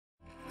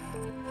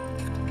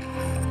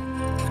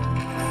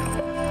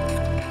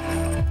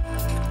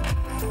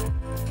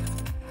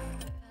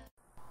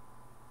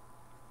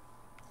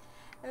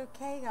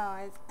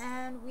guys,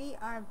 and we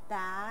are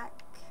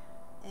back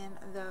in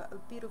the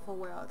beautiful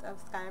world of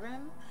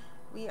Skyrim.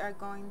 We are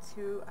going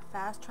to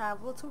fast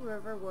travel to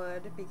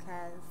Riverwood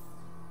because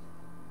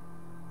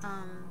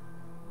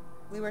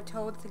we were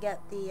told to get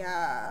the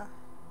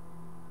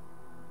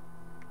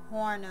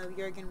horn of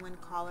Jurgen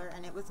Windcaller,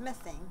 and it was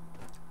missing,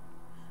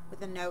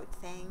 with a note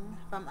saying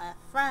from a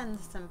friend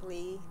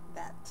simply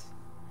that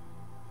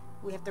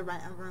we have to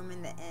rent a room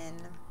in the inn,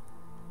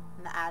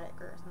 in the attic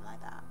or something like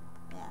that.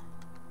 Yeah.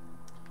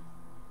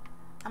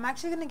 I'm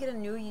actually going to get a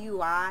new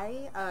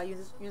UI,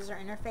 user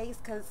interface,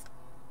 because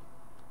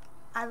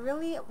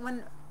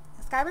when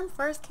Skyrim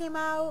first came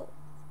out,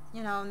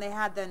 you know, and they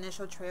had the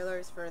initial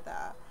trailers for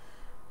the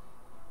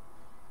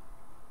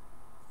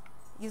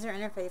user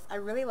interface, I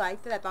really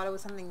liked it. I thought it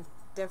was something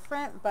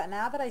different, but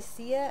now that I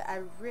see it,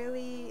 now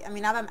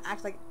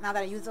that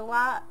I use it a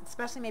lot,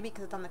 especially maybe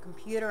because it's on the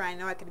computer, I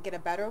know I could get a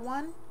better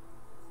one.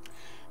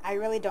 I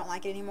really don't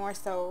like it anymore,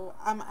 so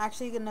I'm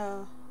actually going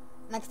to,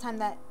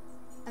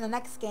 in the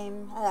next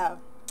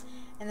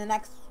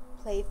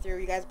playthrough,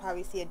 you guys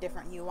probably see a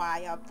different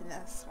UI up than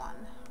this one.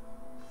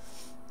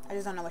 I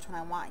just don't know which one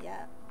I want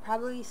yet.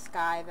 Probably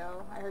Sky,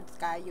 though. I heard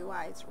Sky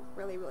UI is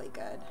really, really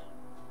good.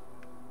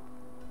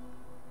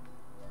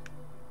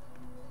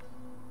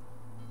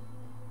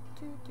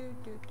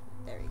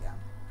 There we go.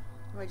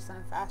 We're just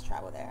gonna fast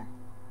travel there.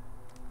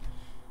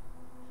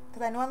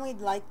 Because I normally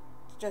like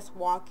just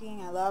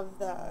walking. I love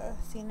the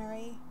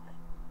scenery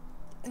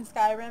in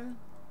Skyrim.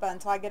 But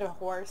until I get a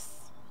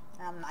horse,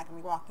 I'm not going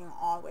to be walking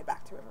all the way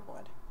back to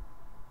Riverwood.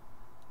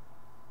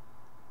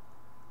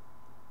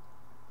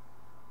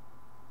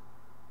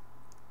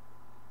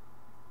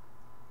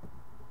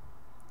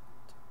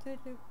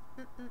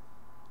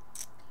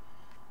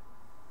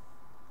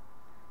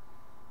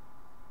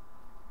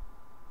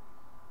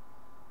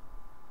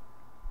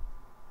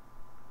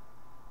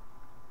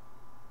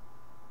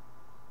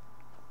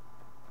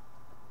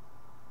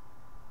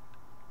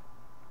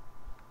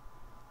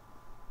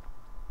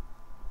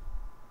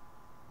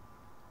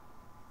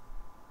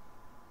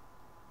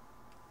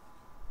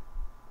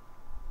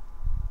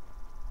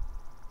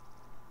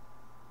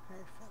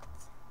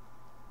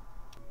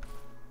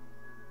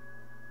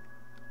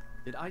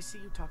 Did I see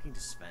you talking to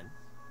Sven?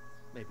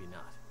 Maybe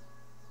not.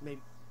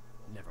 Maybe...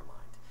 never mind.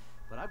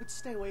 But I would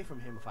stay away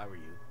from him if I were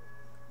you.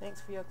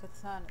 Thanks for your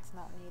concern. It's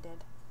not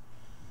needed.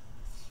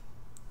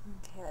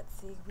 Okay, let's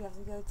see. We have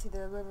to go to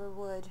the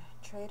Riverwood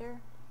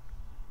Trader.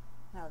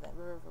 No, the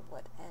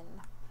Riverwood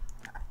Inn.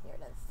 Ah, here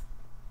it is.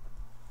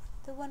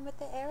 The one with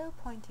the arrow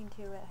pointing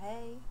to it.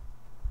 Hey.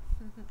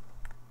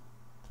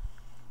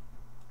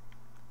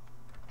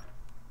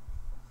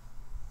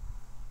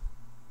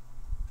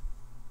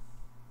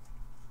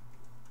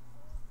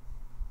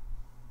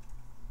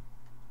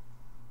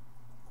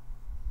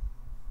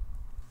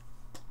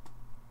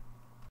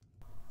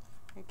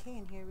 Okay,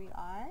 and here we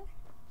are.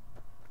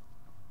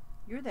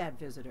 You're that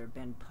visitor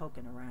been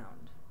poking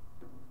around.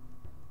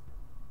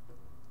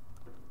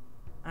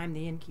 I'm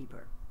the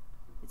innkeeper.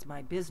 It's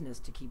my business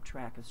to keep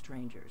track of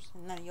strangers.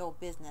 None of your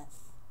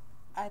business.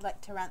 I'd like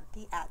to rent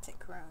the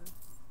attic room.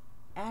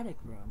 Attic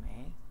room,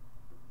 eh?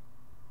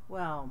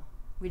 Well,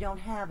 we don't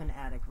have an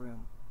attic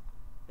room,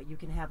 but you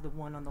can have the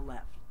one on the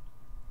left.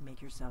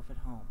 Make yourself at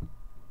home.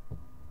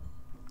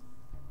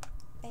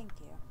 Thank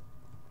you.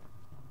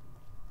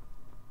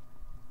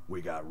 We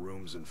got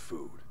rooms and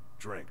food.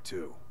 Drink,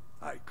 too.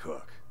 I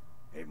cook.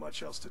 Ain't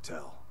much else to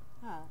tell.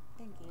 Oh,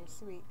 thank you. You're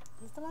sweet.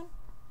 Is this the one?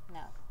 No,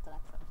 the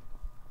next one.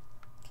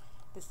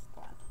 This is the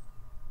one.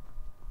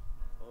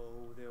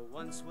 Oh, there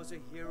once was a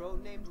hero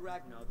named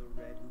Ragnar the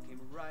Red who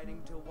came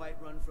riding to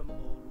Whiterun from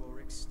old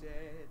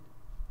Rorikstead.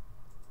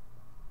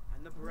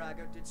 And the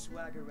braggart did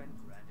swagger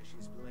and brandish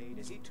his blade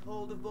as he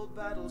told of bold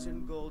battles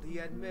and gold he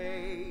had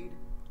made.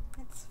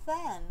 It's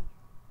fun.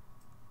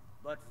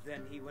 But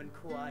then he went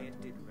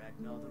quiet, did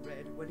Ragnar the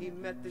Red, when he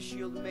met the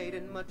shield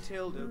maiden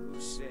Matilda, who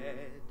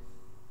said,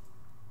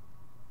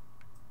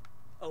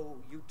 "Oh,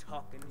 you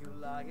talk and you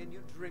lie and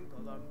you drink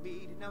all our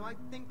mead. Now I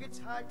think it's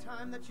high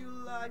time that you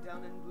lie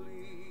down and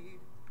bleed."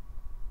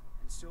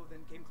 And so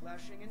then came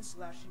clashing and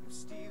slashing of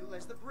steel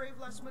as the brave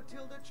lass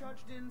Matilda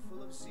charged in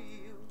full of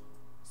zeal.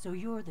 So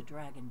you're the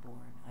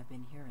Dragonborn I've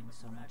been hearing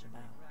so much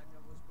about.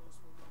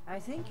 I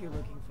think you're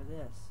looking for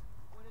this.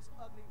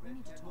 We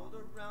need to talk.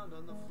 Around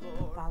on the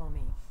floor. Follow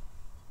me.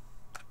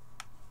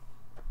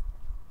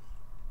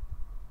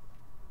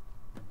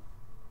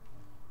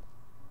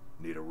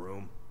 Need a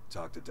room?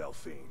 Talk to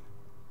Dephine.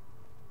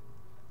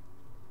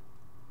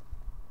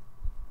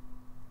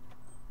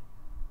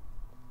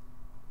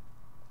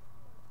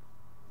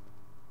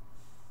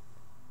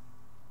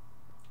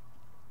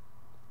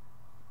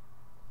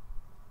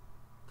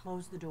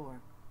 Close the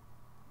door.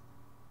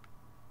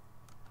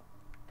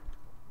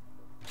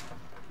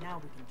 Now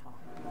we can talk.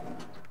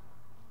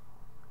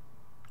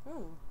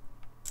 Ooh,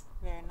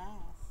 very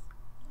nice.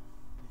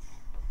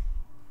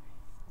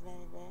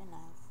 Very, very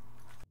nice.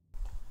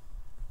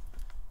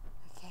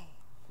 Okay.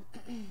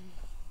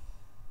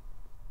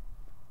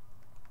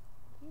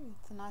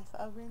 It's a nice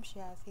little room she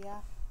has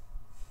here.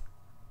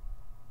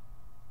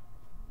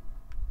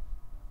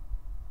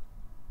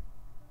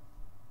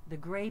 The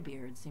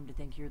Greybeards seem to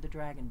think you're the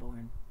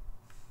Dragonborn.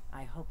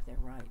 I hope they're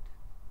right.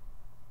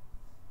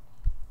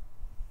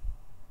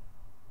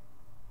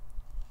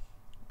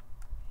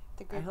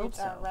 The I hope Greybeards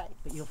are so, right.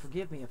 but you'll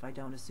forgive me if I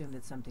don't assume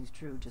that something's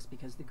true just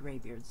because the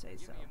Greybeards say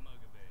so.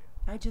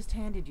 I just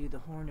handed you the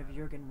horn of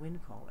Jurgen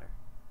Windcaller.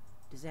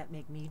 Does that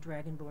make me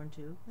Dragonborn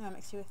too? No, it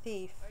makes you a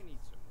thief. I need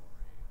some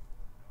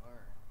more ale,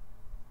 Windar.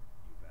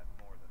 You've had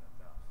more than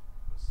enough.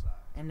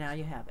 Besides, And now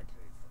you have it.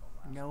 paid for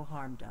the last No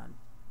harm done.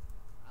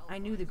 I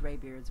knew the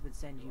Greybeards would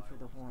send you for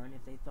the horn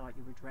if they thought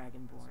you were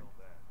Dragonborn. Until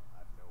then,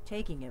 I've no way.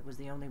 Taking it was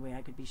the only way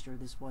I could be sure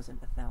this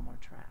wasn't a Thalmor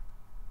trap.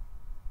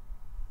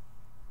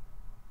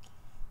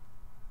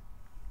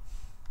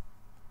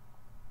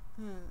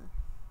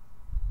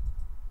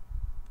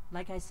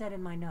 Like I said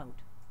in my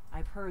note,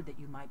 I've heard that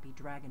you might be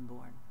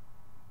Dragonborn.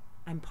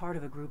 I'm part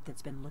of a group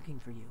that's been looking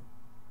for you.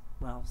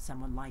 Well,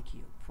 someone like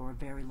you, for a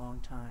very long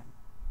time.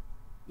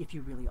 If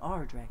you really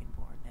are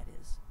Dragonborn, that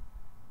is.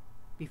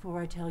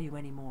 Before I tell you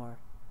any more,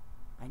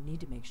 I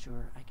need to make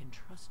sure I can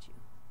trust you.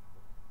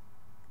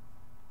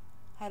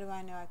 How do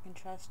I know I can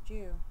trust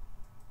you?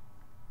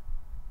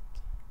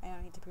 I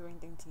don't need to prove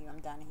anything to you. I'm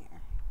done here.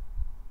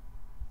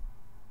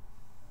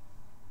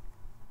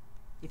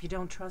 If you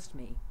don't trust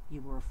me,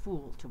 you were a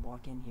fool to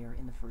walk in here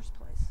in the first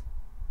place.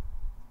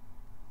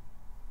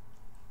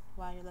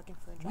 Why are you looking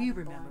for a Dragonborn? We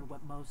remember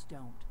what most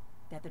don't,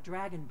 that the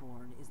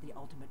Dragonborn is the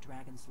ultimate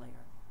dragon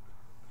slayer.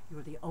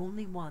 You're the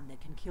only one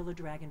that can kill a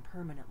dragon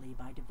permanently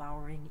by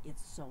devouring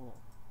its soul.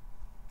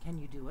 Can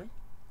you do it?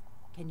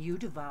 Can you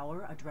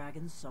devour a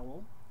dragon's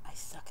soul? I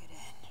suck it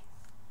in.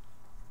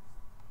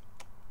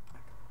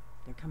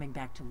 They're coming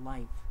back to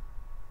life.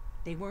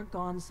 They weren't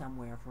gone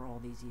somewhere for all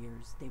these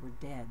years. They were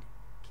dead,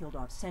 killed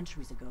off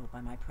centuries ago by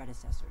my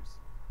predecessors.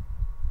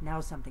 Now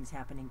something's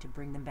happening to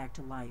bring them back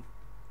to life,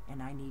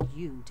 and I need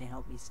you to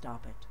help me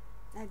stop it.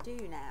 I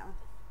do now.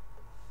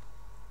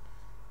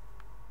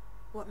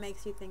 What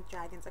makes you think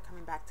dragons are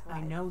coming back to life?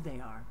 I know they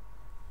are.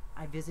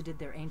 I visited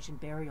their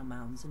ancient burial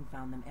mounds and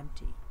found them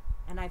empty,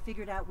 and I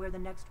figured out where the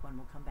next one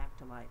will come back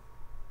to life.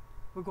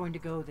 We're going to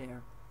go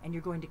there, and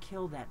you're going to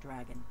kill that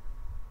dragon.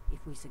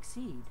 If we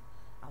succeed,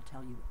 I'll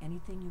tell you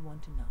anything you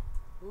want to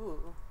know.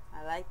 Ooh,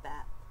 I like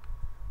that.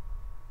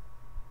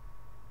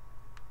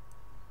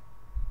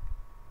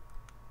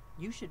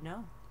 You should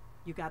know.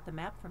 You got the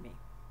map for me.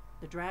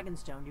 The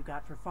Dragonstone you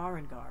got for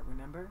Farengar,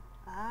 remember?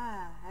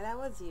 Ah, that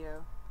was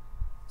you.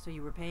 So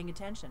you were paying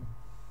attention.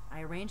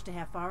 I arranged to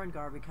have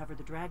Farengar recover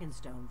the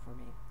Dragonstone for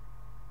me.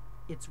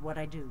 It's what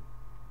I do.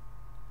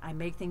 I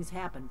make things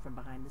happen from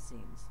behind the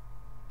scenes.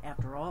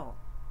 After all,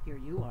 here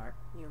you are.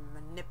 You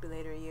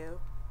manipulator, you.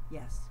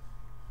 Yes,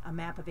 a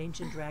map of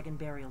ancient dragon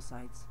burial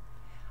sites.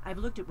 I've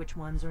looked at which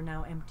ones are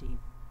now empty.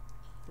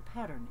 The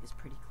pattern is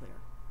pretty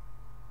clear.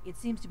 It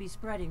seems to be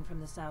spreading from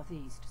the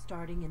southeast,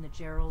 starting in the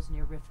Gerals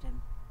near Riften.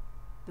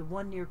 The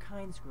one near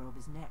Kynesgrove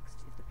is next,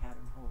 if the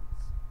pattern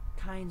holds.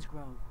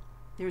 Kynesgrove.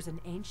 There's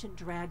an ancient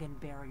dragon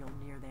burial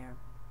near there.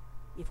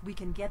 If we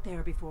can get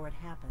there before it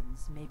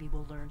happens, maybe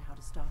we'll learn how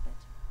to stop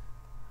it.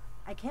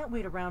 I can't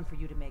wait around for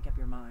you to make up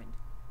your mind.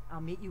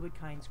 I'll meet you at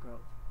Kynesgrove.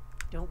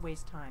 Don't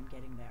waste time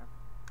getting there.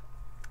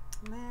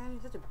 Man,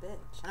 you're such a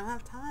bitch. I don't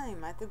have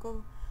time. I have to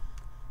go.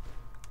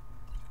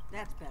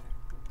 That's better.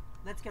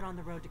 Let's get on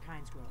the road to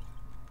Kynesgrove.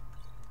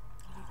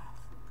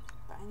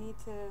 But I need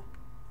to.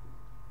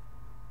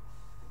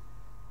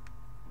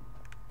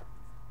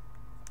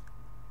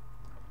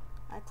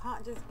 I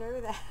can't just go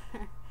there.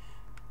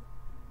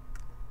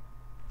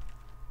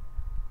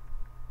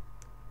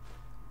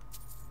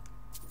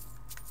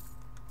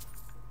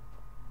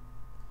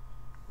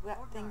 We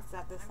got things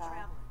at this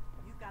hour.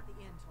 You've got the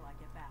inn till I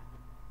get back.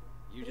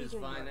 You What are you just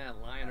doing find here?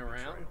 that lying Happy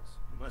around? trails.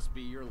 Must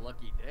be your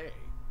lucky day.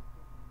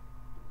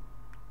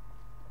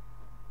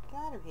 Get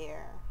out of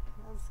here.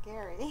 That was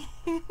scary.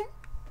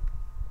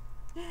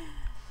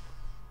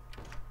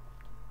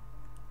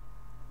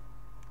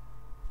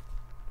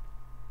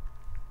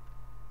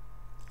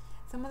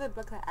 Some of the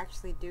books I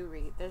actually do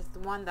read. There's the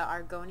one, The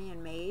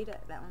Argonian Maid.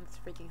 That one's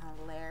freaking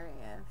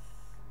hilarious.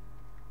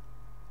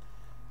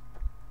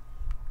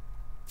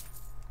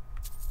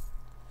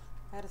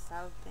 I had to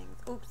sell things.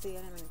 Oopsie,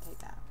 I didn't mean to take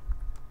that.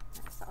 I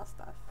had to sell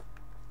stuff.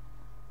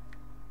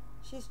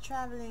 She's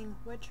traveling.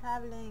 We're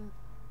traveling.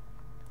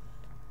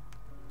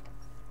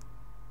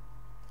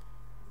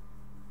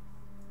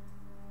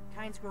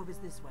 Kynesgrove is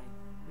this way.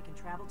 We can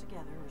travel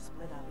together or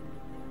split up and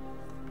meet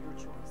there. Your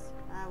choice.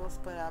 I will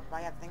split up.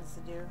 I have things to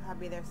do. I'll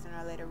be there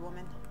sooner or later,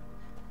 woman.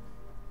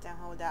 Don't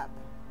hold up.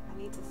 I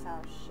need to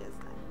sell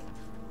Shiznik.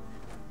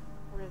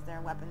 Where is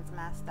there weapons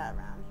masked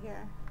around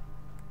here?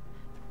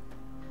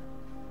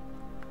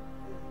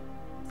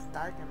 It's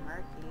dark and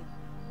murky.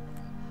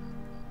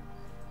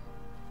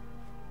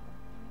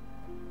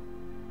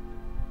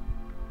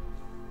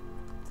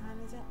 What time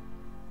is it?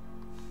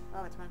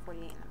 Oh, it's 1:48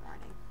 in the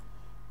morning.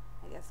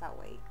 I guess I'll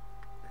wait.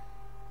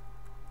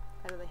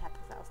 I really have to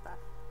sell stuff.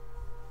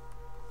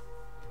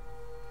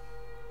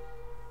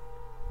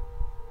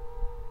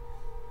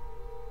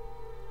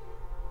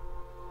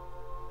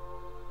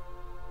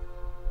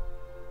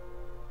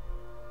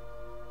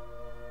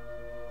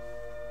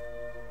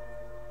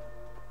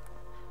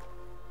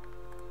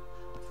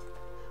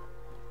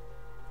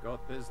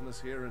 Got business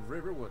here in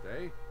Riverwood,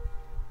 eh?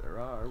 There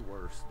are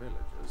worse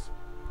villages.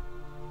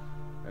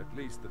 At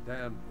least the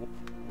damned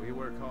we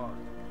work hard.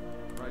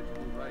 Try to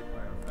do right by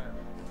our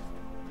families.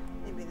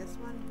 Maybe this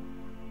one?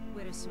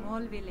 We're a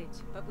small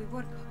village, but we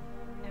work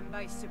hard. And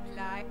by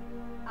supply,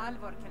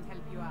 Alvor can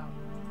help you out.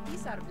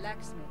 He's our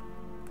blacksmith.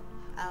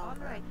 All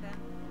Alva. right then.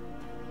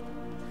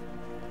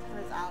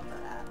 Where's Alva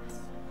at?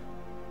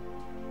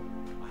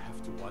 I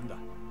have to wonder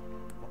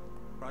what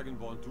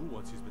Dragonborn do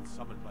once he's been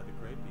summoned by the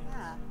Greybeards.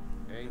 Yeah.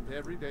 Ain't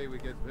every day we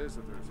get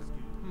visitors.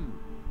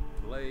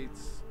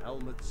 Blades,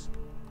 helmets,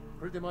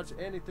 pretty much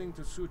anything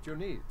to suit your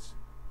needs.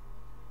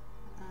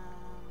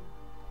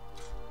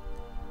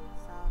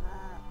 Saw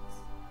that.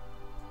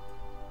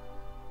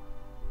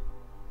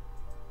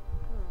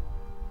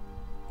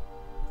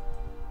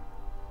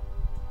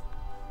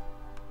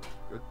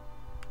 Good.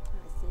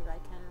 Let me see if I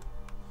can.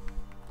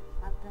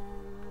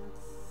 Weapons.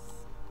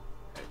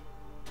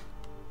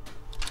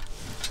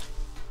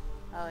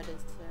 Oh, it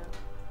is too.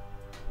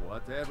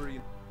 Whatever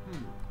you...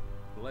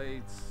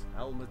 Blades,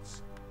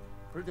 helmets,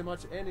 pretty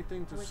much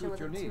anything to I wish it suit was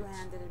your a needs.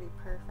 two-handed, it'd be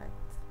perfect.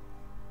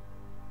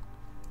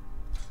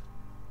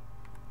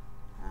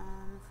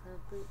 For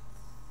boots.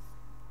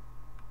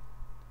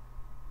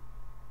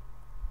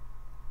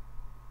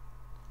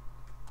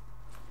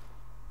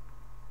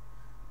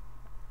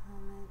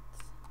 Helmet.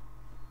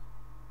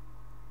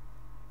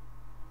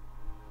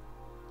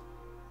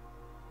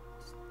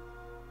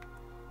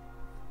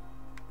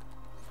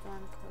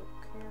 Storm coat,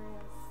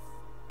 curious.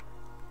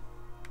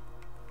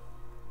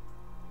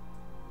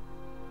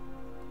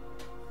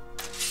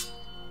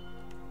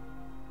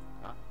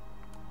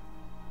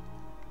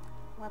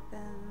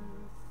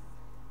 Weapons.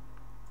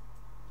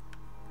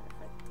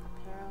 Perfect.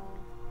 Apparel.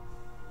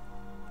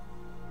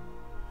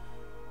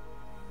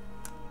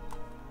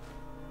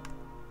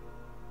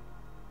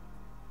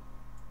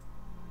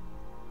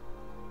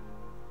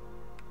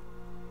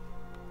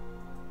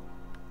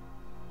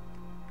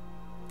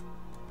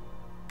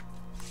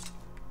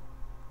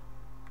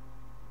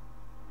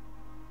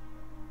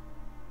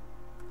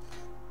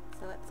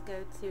 So let's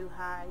go to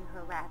High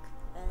Horaxner.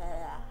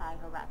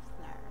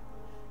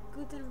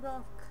 Guten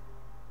Rock.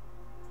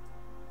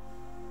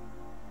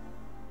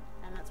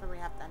 And that's where we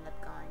have to end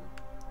up going.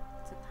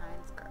 To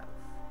Pines Grove.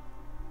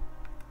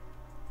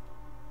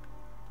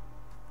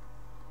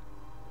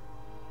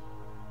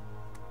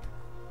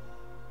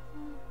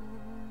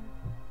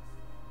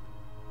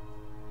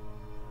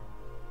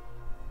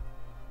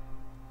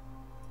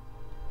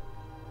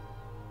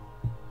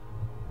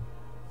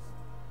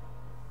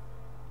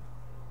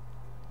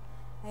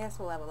 I guess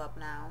we'll level up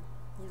now.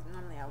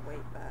 Normally I'll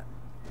wait, but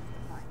what's the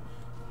point?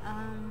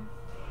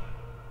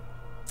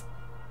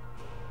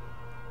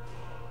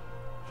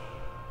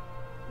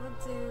 We'll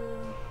do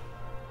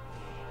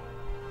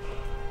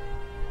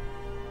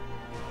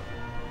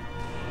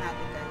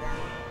magic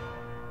again.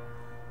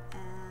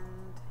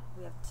 And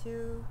we have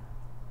 2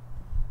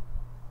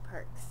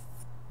 perks.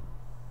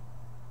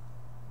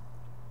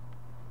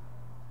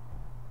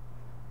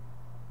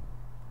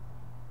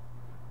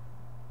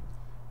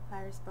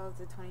 Fire spells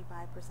do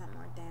 25%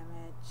 more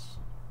damage.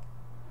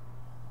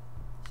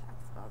 Shock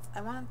spells.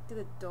 I want to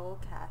do the dual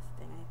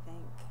casting, I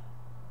think.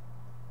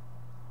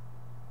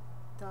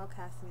 Dual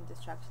casting a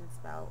destruction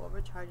spell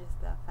overcharges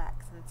the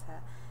effects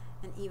into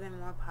an even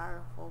more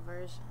powerful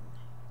version.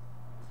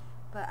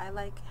 But I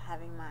like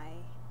having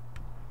my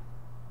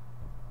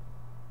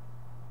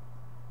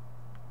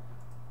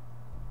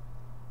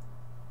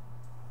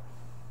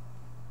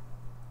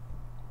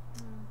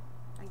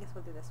I guess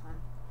we'll do this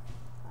one.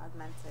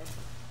 Augmented.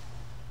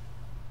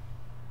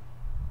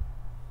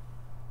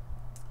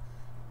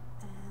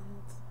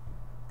 And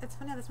it's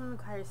funny how this one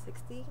requires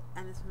 60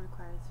 and this one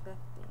requires 50.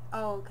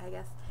 Oh, okay, I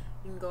guess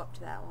you can go up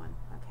to that one.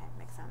 Okay,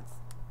 makes sense.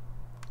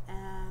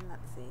 And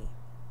let's see.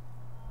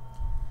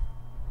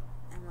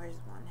 And where's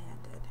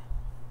one-handed?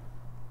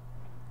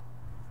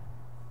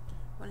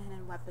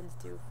 One-handed weapons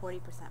do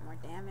 40% more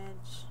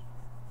damage.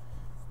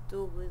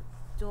 Dual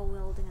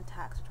wielding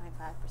attacks are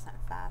 25%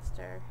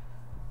 faster.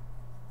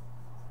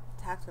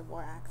 Attacks with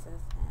war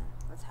axes and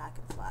attack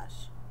and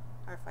slash,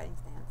 or fighting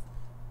stance.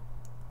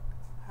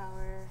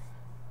 Power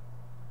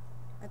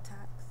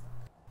attacks.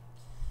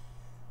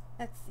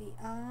 Let's see.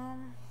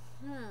 Well,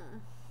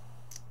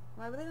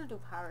 I really don't do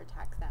power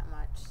attacks that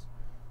much,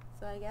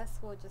 so I guess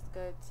we'll just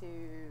go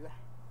to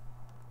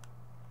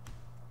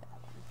that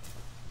one.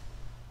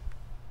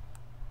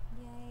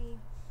 Yay!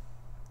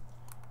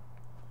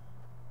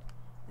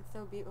 It's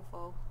so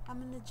beautiful. I'm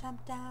gonna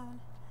jump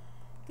down.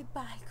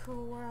 Goodbye,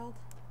 cool world.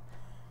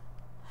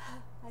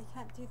 I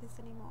can't do this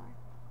anymore.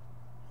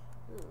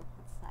 Ooh,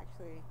 that's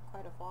actually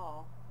quite a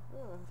fall.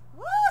 Ooh.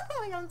 Oh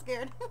my god, I'm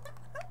scared.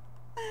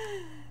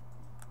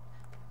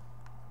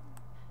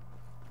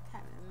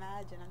 Can't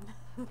imagine.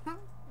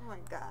 Oh my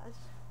gosh.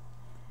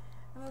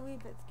 I'm a wee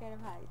bit scared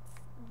of heights.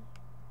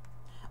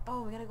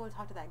 Oh, we gotta go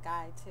talk to that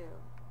guy too.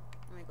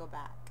 Let me go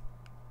back.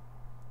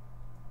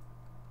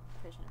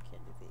 Prison of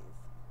Kid Disease.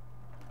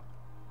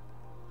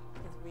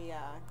 Because we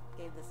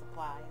gave the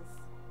supplies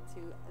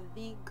to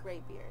the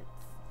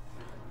Greybeards.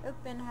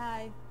 Open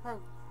high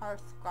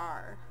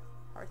Hearthgar.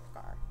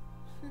 Hearthgar.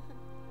 I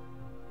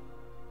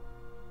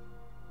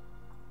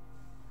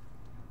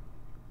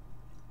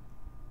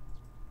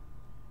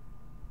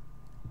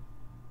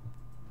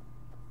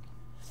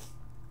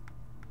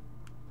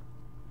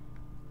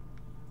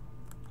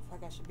feel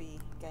like I should be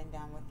getting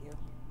down with you.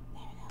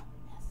 There we go.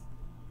 Yes.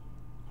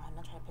 No, I'm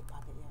not trying to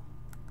pickpocket you.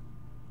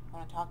 I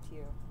want to talk to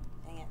you.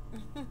 Dang it.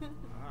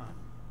 Ah,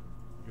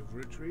 you've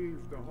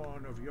retrieved the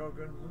horn of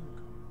Jurgen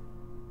Windcaller.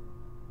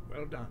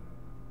 Well done.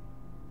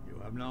 You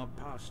have now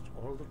passed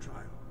all the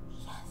trials.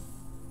 Yes.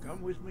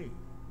 Come with me.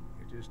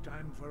 It is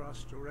time for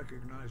us to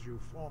recognize you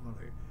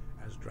formally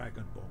as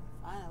Dragonborn.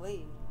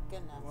 Finally.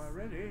 Goodness. You are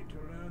ready to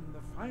learn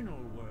the final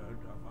word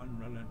of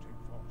unrelenting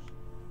force.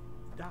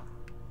 Da,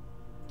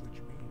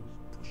 which means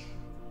push.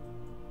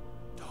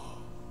 Da.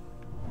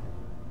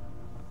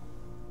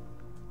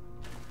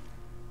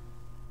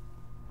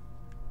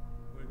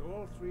 With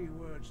all three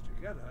words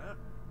together,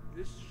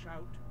 this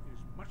shout is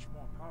much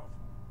more powerful.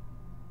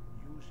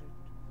 Use it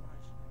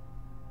wisely.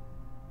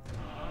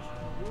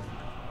 Master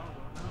Windcaller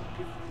will now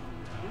give you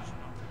his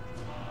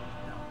knowledge.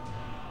 Now.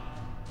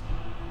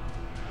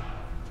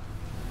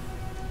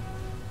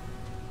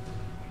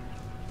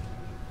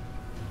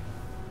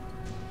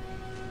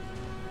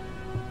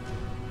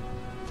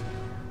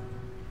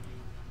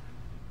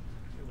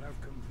 You have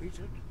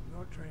completed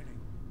your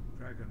training,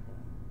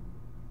 Dragonborn.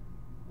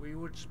 We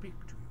would speak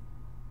to you.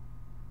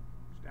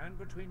 Stand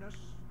between us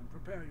and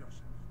prepare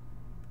yourself.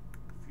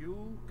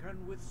 Few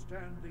can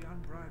withstand the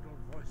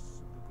unbridled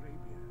voice of the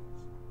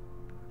Greybeards,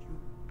 but you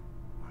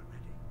are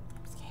ready.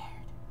 I'm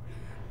scared.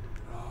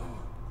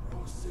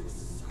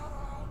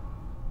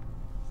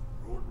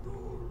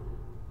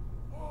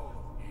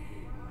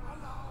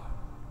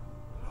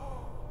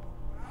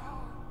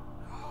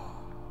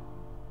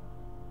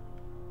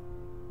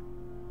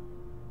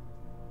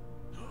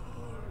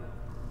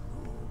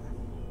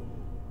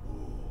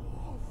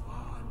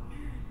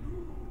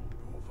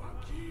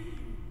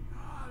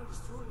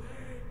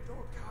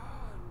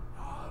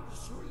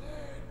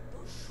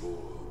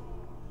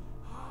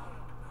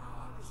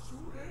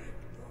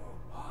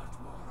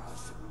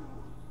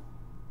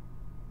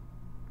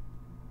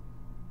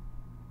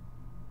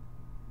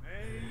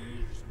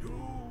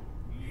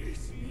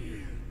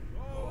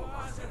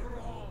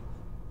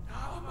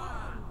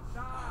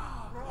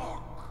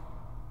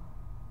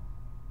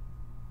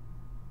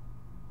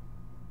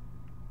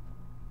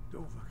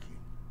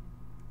 Dovahkiin,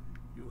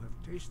 you have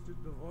tasted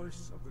the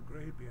voice of the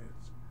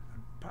Greybeards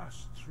and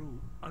passed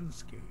through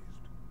unscathed.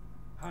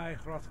 High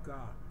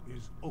Hrothgar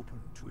is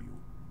open to you.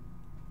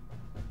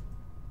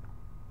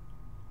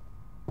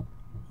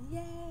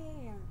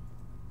 Yay!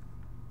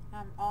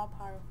 I'm all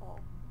powerful.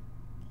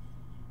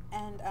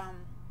 And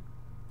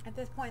at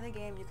this point in the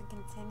game, you can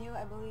continue,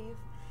 I believe,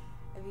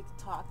 if you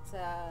talk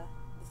to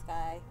this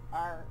guy,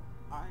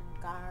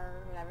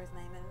 Arngar, whatever his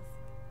name is.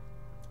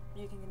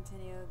 You can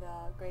continue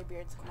the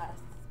Greybeard's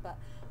quests, but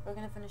we're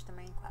gonna finish the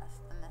main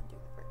quest and then do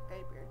the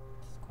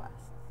Greybeard's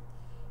quest.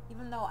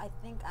 Even though I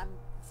think I'm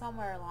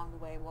somewhere along the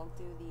way we'll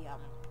do the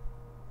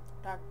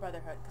Dark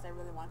Brotherhood, because I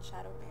really want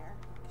Shadowmere,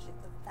 because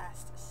she's the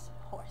fastest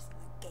horse in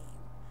the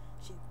game.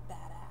 She's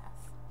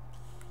badass.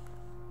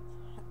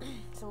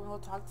 So we'll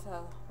talk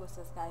to, what's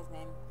this guy's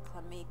name,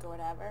 Clamik or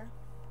whatever,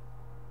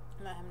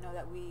 and let him know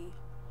that we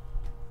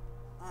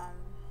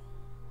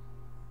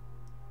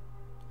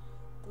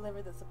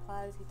deliver the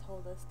supplies he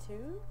told us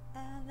to,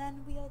 and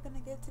then we are gonna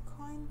get to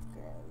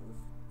Coinsgrove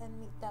and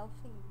meet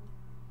Dephine.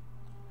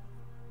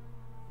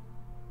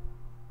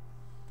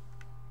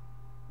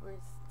 Where's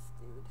this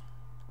dude?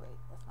 Wait,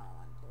 that's not what I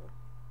want to do.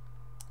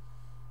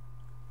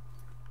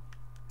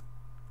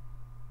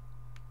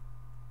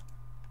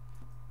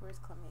 Where's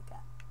Clamik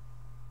at?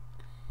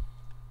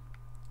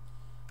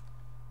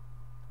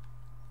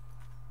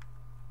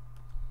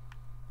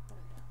 There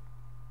we go.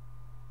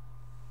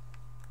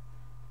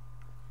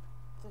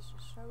 This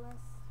should show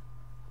us.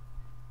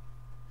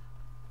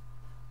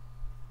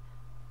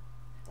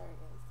 There he is.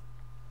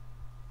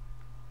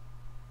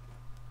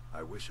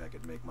 I wish I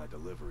could make my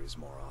deliveries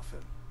more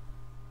often.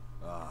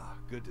 Ah,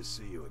 good to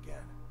see you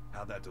again.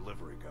 How'd that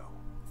delivery go?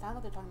 Sounds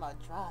like they're talking about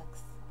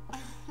drugs.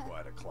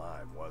 Quite a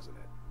climb, wasn't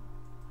it?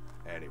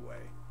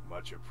 Anyway,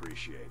 much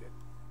appreciated.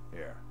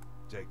 Here,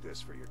 take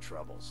this for your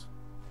troubles.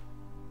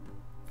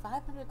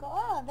 500 gold.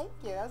 Oh, thank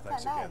you. That was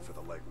Thanks kind of again nice. for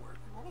the legwork.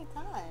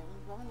 Anytime.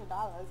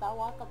 $100. I'll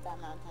walk up that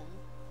mountain.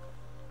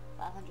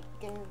 500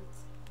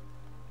 goats.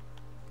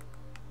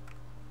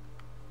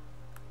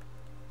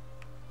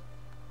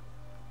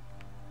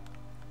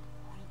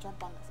 I want to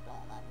jump on this, but it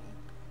won't let me.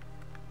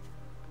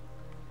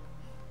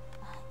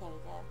 Ah, there we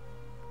go.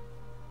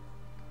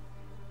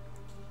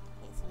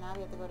 Okay, so now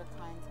we have to go to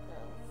Pines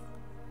Grove.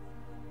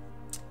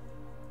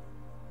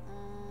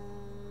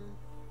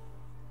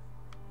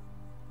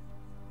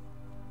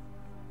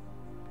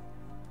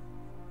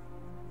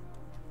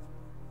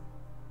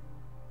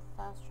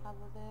 Fast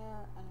travel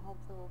there, and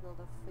hopefully we'll be able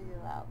to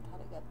figure out how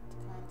to get to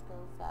Pines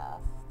Grove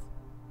fast.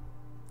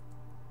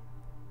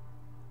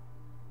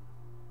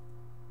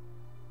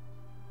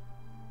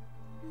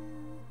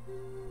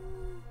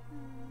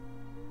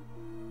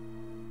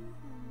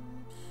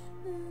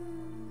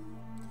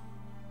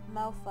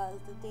 Alpha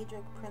is the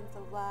Daedric prince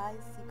of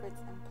lies,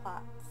 secrets, and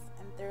plots,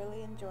 and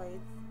thoroughly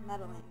enjoys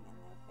meddling in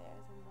the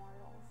affairs of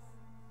mortals.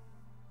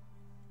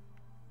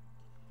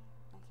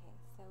 Okay,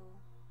 so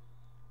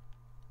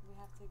we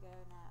have to go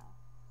now.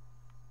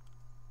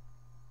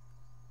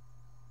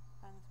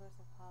 Find the source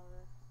of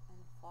power in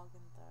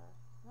Fogenthur.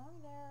 Are we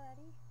there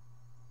already?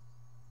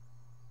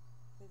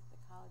 Visit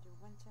the College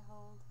of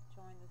Winterhold.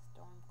 Join the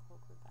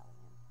Stormcloak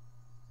Rebellion.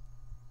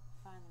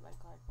 Find the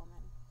red-guard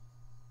woman.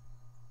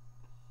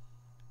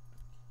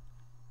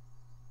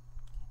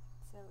 Okay,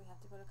 so we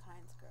have to go to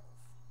Kynes Grove.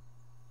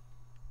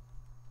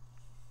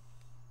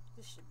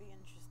 This should be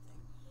interesting.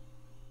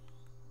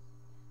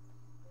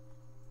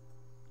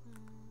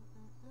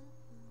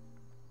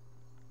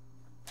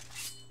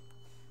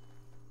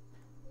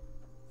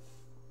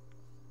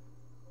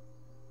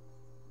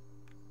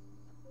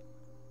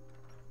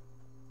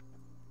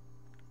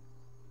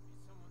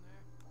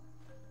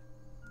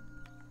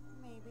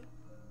 Maybe.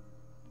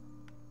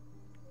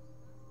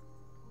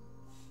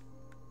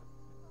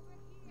 It'll be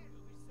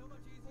so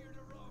much easier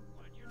to rob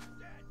when you're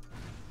dead.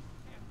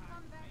 Can't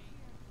hide me.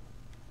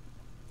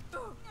 That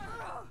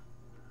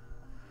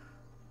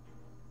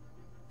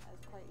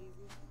was quite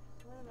easy.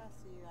 Where the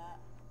rest of you at?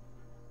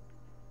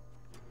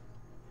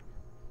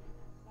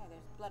 Oh,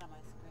 there's blood on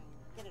my screen.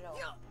 Get it off.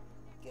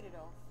 Get it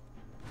off.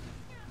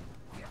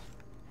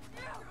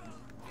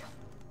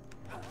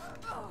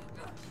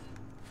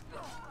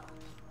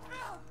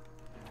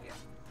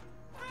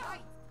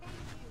 Right, thank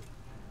you.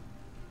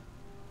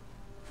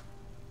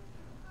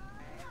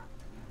 I can't.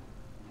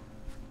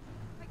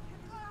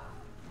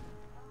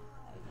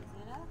 That was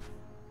easy enough.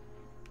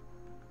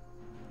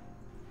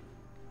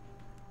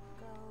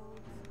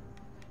 Gold.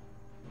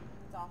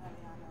 It's all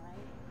heavy armor,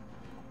 right?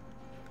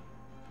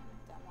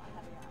 Don't want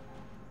heavy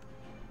armor.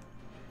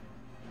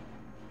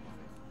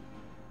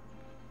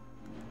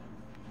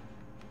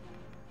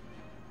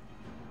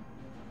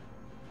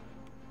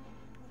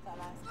 What's that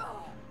last step?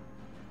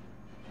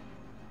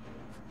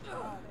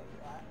 Oh, there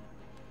you are.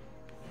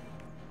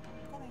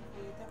 Coming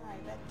for you, don't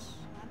worry, bitch.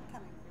 I'm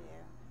coming for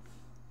you.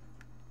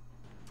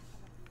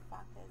 Where the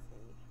fuck is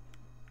he?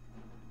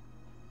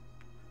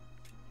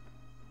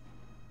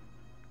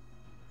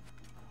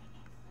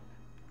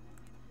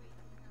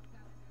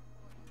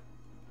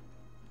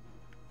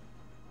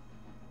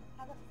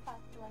 How the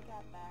fuck do I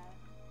get there?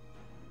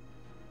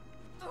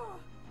 I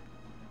don't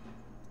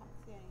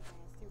see anything,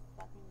 it's too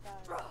fucking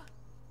dark.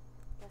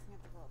 Guessing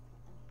at the rope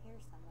in here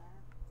somewhere.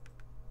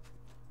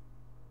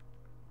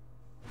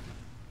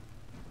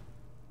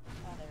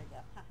 Oh, there we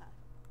go. Haha.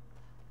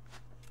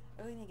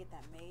 I really need to get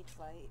that mage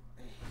light.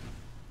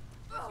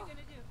 What you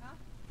gonna do, huh?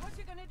 What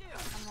you gonna do?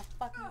 I'm gonna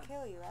fucking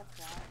kill you, that's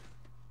right.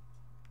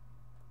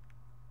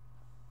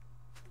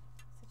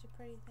 Such a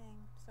pretty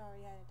thing.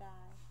 Sorry I had to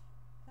die.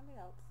 Somebody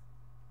else.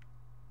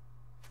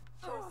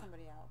 There's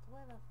somebody else.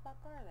 Where the fuck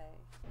are they?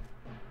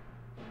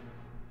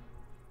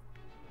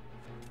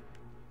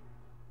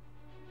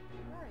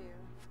 Where are you?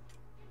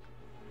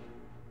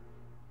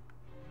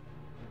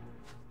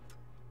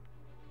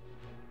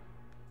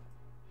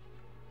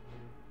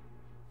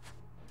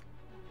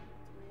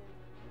 It's weird.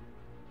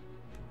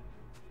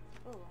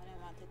 Oh, I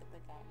didn't want to take the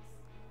pickaxe.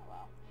 Oh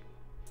well.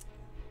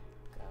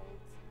 Gold.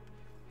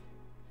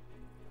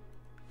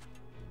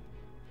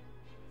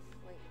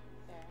 Wait,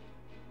 there.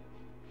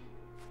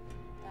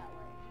 That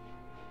way.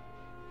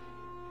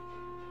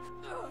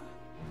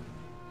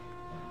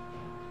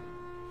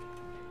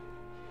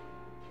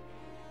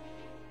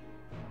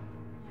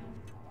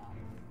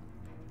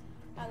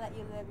 I'll let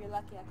you live. You're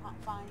lucky I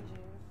can't find you.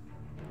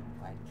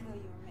 Or I'd kill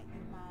you and make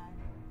you mine.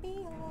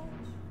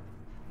 Bitch.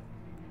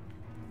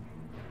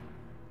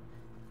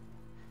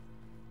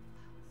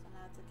 So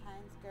now to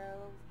Kynes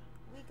Grove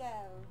we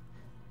go.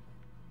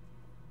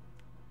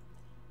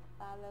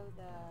 Follow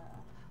the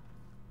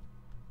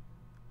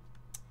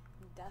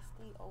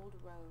dusty old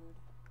road.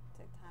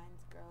 To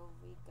Kynes Grove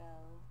we go.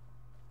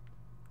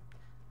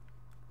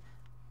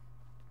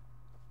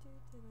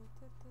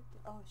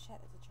 Oh shit,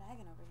 there's a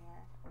dragon over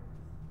here.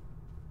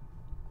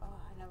 Oh,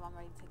 I know I'm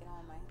ready to take it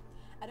on my...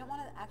 I don't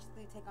want to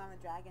actually take on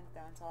the dragons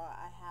though until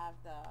I have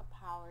the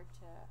power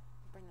to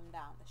bring them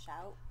down, the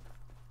shout.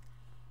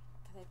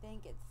 Because I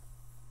think it's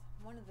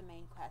one of the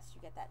main quests,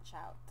 you get that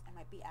shout. It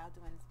might be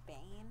Alduin's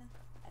Bane.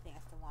 I think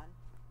that's the one.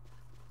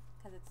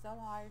 Because it's so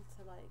hard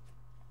to like...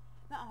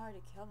 Not hard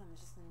to kill them,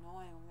 it's just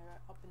annoying when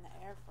they're up in the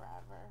air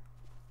forever.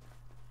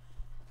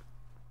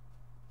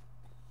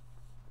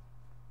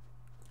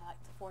 I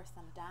like to force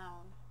them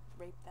down,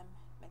 rape them,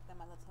 make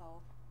them a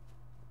little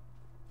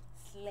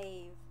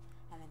slave,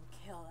 and then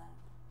kill them.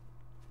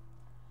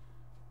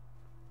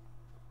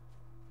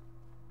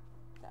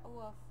 That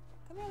wolf.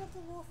 Come here,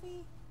 little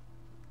wolfie.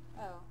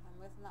 Oh,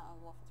 it's not a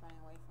wolf, it's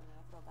running away from me.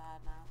 I feel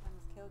bad now. I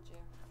almost killed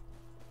you.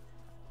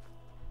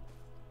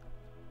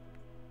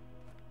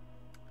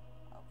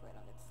 Hopefully I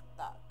don't get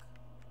stuck.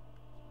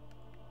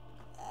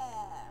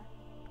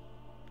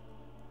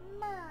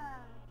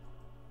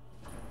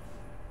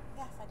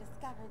 Yes, I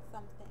discovered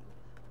something.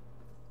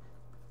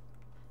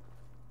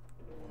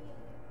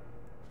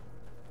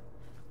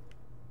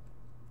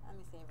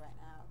 save right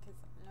now, because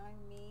knowing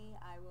me,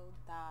 I will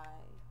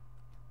die.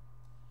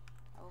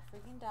 I will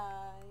freaking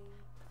die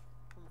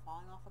from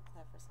falling off a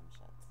cliff or some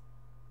shit.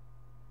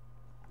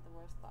 I have the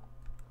worst luck.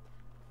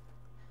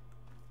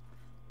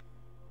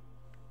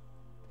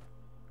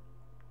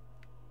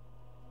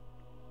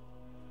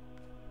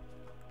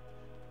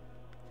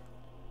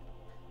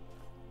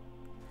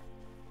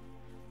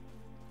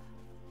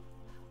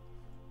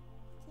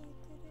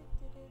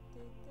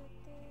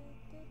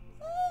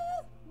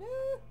 No!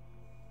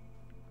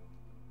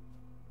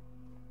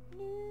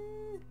 No!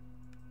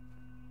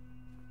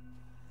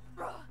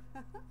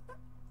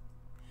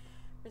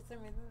 For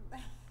some reason,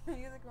 the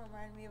music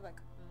reminded me of like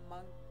a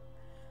monk,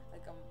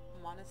 like a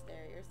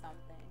monastery or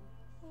something.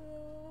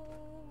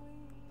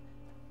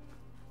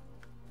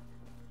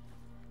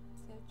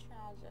 So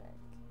tragic,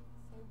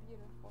 so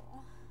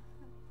beautiful.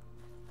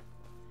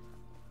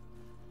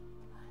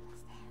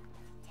 Almost there.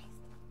 I can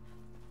taste it.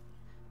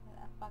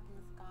 That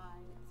fucking sky,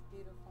 it's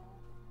beautiful.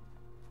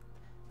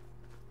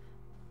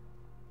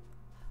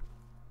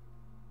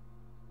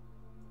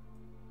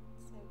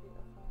 So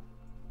beautiful.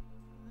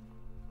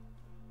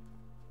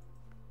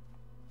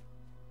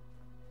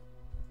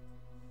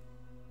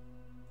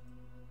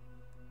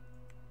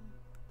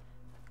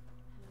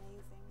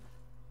 Amazing.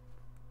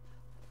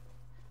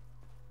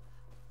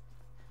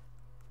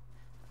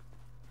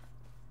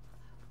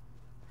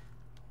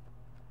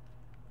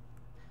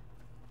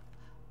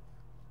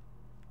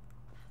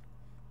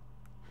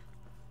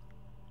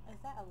 Is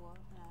that a wolf?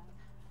 No.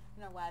 I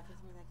don't know why for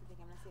some reason I keep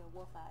thinking I'm gonna see a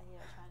wolf out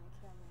here trying to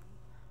kill me.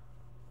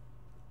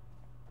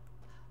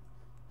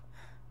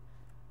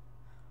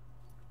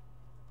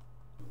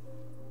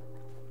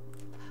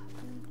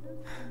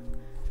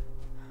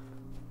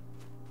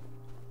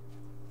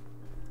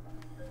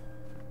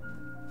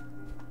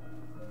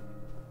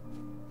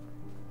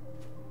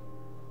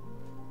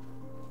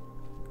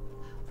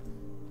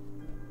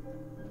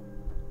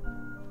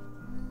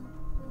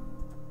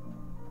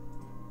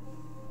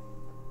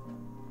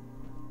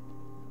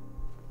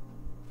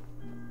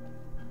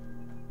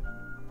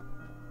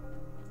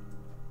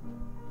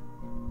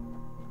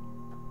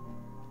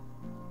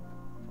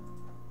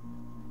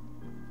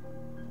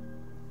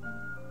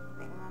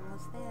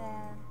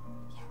 There.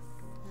 Yes.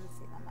 Let me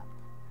see them up.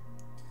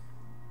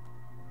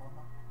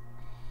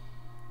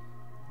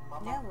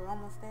 Mama. Yeah, we're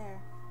almost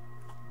there.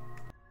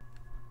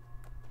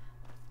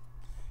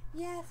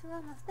 Yes, we're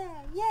almost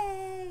there.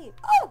 Yay!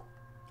 Oh!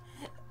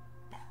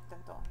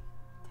 Don't die.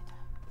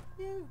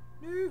 No, no,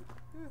 no. Oof.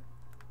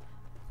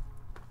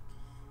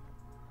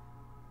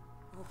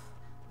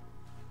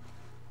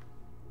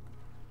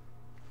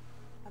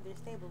 Oh, there's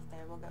stables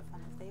there. We'll go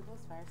find the stables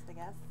first, I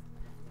guess.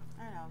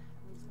 I don't know.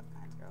 I'm just gonna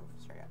go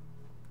straight up.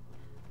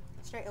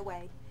 Straight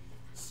away.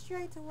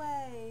 Straight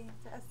away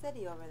to a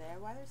city over there.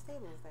 Why are there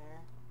stables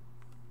there?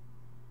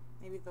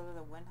 Maybe those are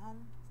the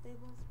Windhelm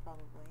stables?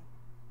 Probably.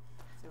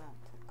 So we won't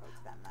go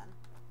to them then.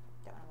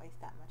 Don't want to waste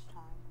that much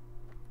time.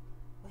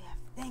 We have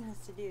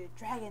things to do.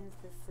 Dragons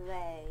to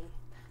slay.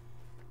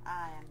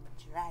 I am the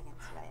Dragon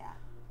Slayer.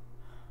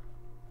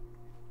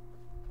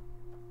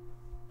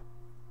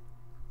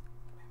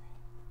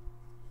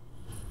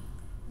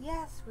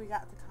 Yes, we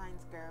got the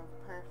Kind's Grove.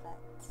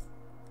 Perfect.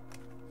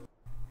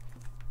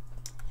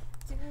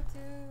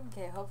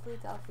 Okay, hopefully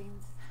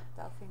Delphine's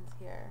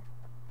here.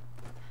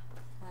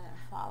 I didn't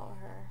follow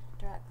her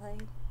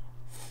directly.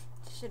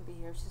 She should be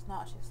here. If she's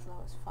not, she's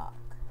slow as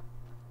fuck.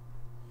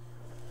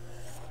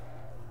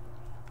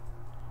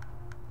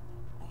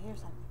 I hear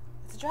something.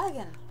 It's a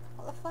dragon!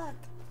 What the fuck?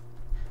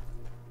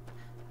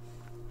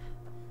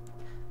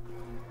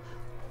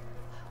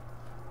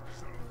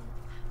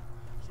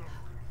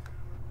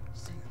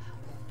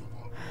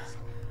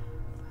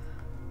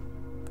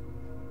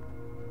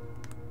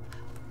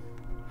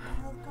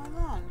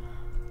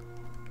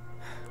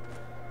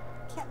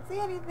 See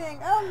anything?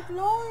 Oh, I'm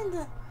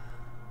blind!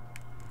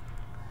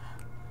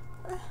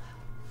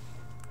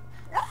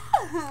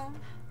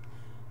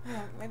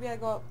 Yeah, maybe I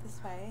go up this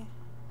way.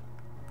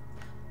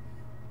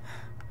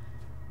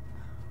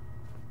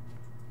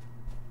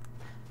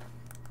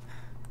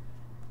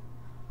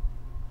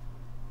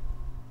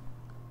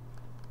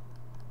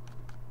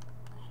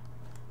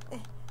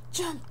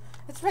 Jump!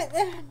 It's right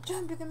there!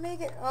 Jump! You can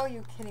make it! Oh,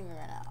 you're kidding me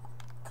right now.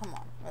 Come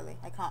on, really?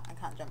 I can't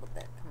jump up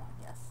there. Come on,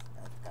 yes.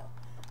 Let's go.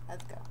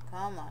 Let's go.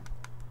 Come on.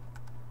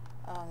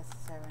 Oh, this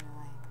is so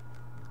annoying.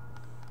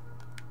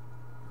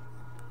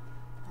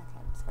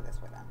 Okay, let's go this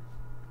way then.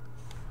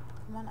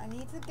 Come on, I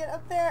need to get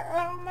up there.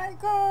 Oh my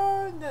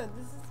god!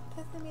 This is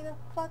pissing me the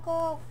fuck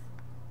off.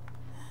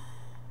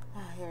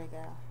 Ah, here we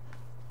go.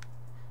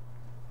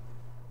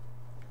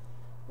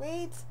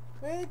 Wait!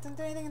 Wait, don't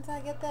do anything until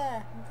I get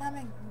there. I'm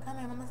coming,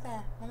 I'm almost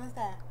there. I'm almost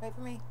there. Wait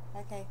for me.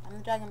 Okay, I'm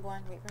the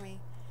Dragonborn. Wait for me.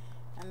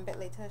 I'm a bit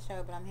late to the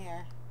show, but I'm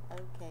here.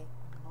 Okay.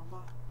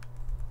 Mama.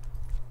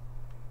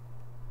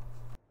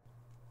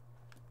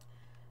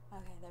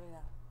 Okay, there we go.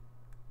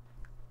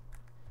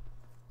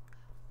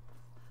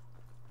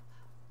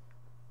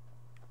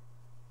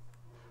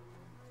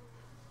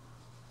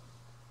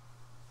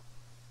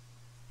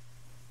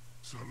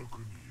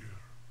 Salakunir,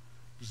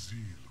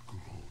 Zil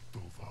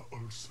Grotova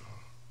Ursa.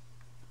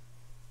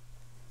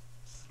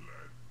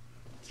 Slen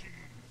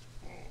Tees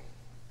Ball.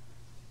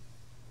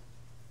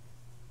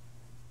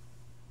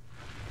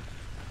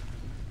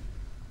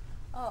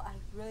 Oh, I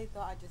really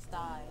thought I just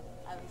died.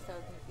 I was so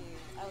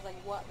confused. I was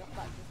like, what the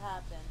fuck just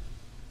happened?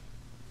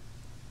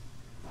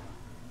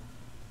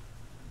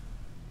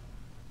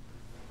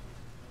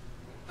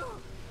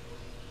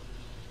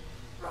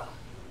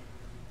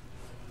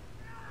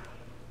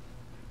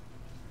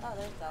 Oh,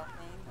 there's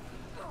Dephine.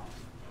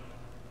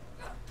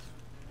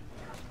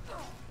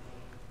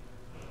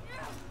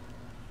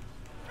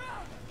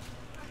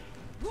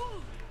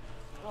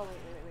 Oh,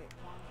 wait.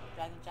 Come on.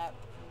 Dragon shout.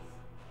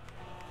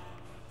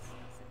 And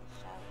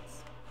shouts.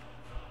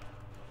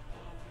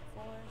 And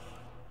force.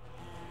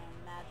 And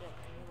magic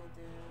we will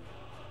do.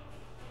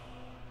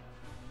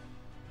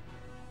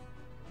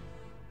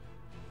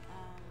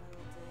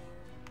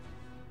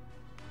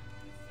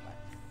 We will do flex.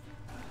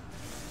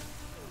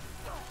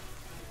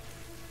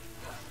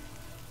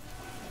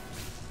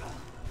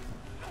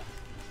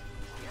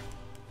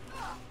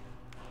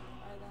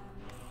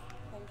 Items,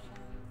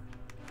 potions.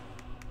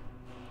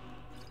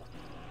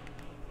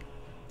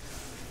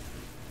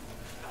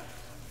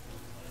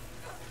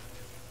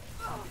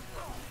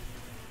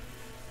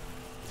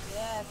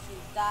 Yes, you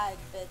died,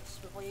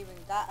 bitch, before you even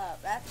got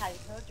up. That's how you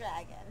kill a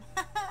dragon.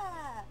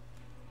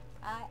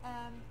 I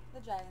am the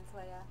Dragon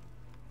Slayer.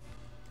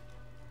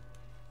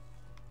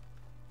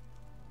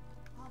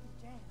 I'll be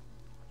damned.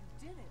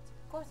 You did it.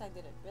 Of course I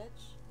did it,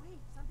 bitch. Wait,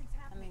 something's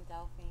I happening. mean,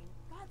 Dephine.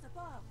 God's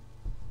above.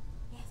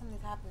 Yeah,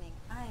 something's happening.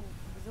 I am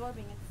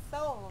absorbing its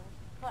soul,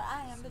 for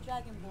I am the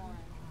Dragonborn.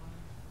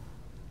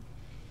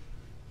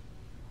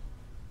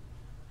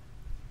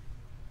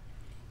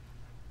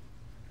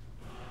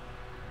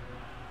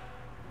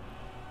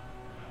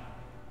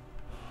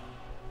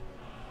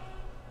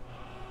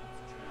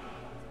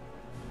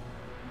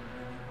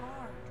 You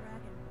are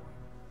Dragonborn.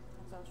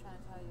 That's what I was trying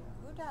to tell you.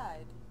 Who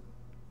died?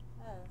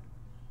 Oh.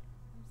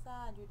 I'm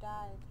sad you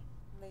died,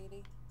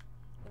 lady. Do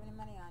you have any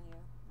money on you?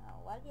 No.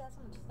 Why do you have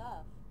so much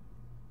stuff?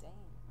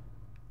 Dang.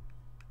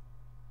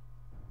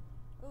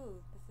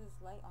 Ooh, this is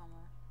light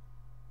armor.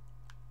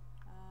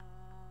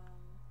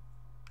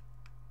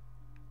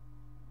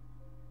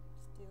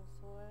 Steel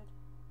sword.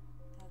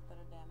 Has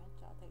better damage.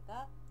 I'll take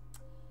that.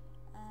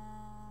 I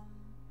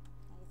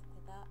guess I'll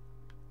take that.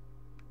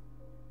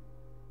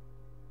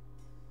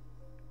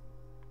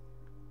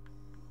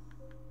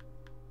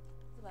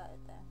 That's about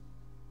it there.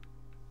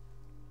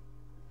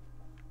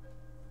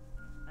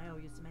 I owe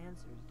you some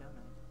answers, don't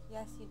I?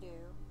 Yes, you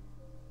do.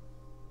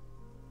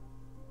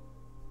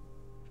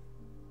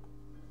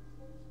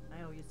 I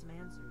owe you some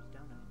answers,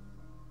 don't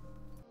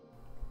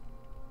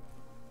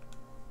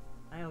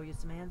I? I owe you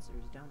some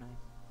answers, don't I?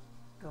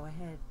 Go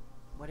ahead.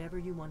 Whatever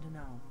you want to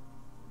know.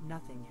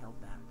 Nothing held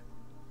back.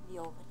 The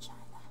old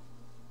vagina.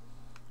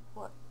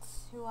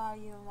 Who are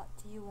you and what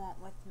do you want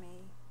with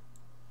me?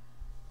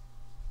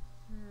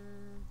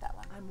 That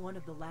one. I'm one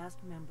of the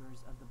last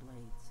members of the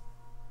Blades.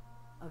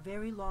 A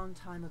very long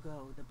time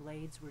ago, the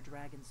Blades were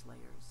dragon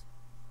slayers,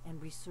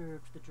 and we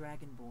served the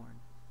Dragonborn,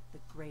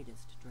 the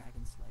greatest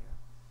dragon slayer.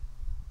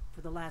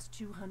 For the last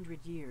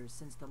 200 years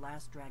since the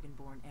last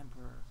Dragonborn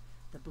Emperor,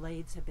 the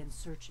Blades have been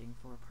searching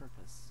for a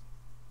purpose.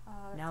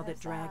 Oh, Now so that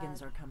dragons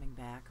sad. are coming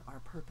back, our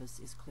purpose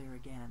is clear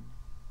again.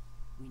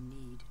 We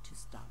need to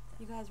stop them.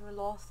 You guys were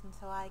lost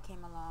until I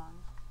came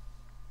along.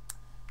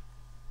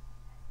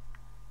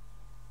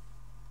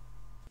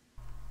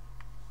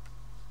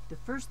 The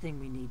first thing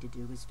we need to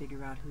do is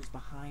figure out who's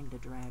behind the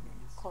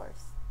dragons. Of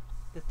course.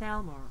 The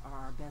Thalmor are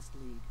our best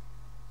lead.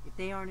 If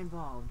they aren't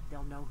involved,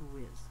 they'll know who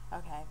is.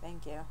 Okay,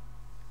 thank you.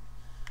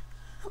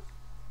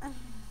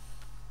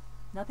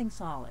 Nothing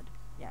solid,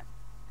 yet.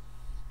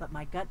 But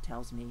my gut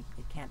tells me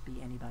it can't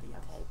be anybody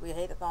else. Okay, we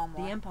hate the Thalmor.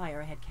 The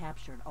Empire had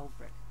captured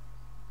Ulfric.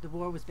 The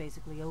war was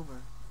basically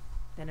over.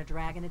 Then a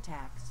dragon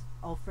attacks,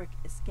 Ulfric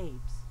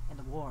escapes, and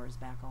the war is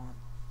back on.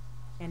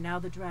 And now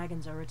the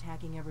dragons are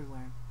attacking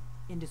everywhere,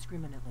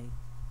 indiscriminately.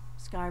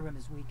 Skyrim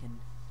is weakened.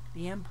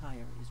 The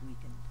Empire is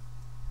weakened.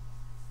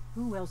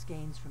 Who else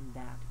gains from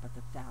that but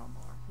the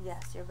Thalmor?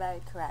 Yes, you're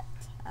very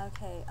correct.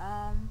 Okay,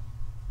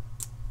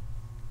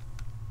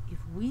 If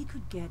we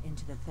could get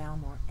into the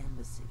Thalmor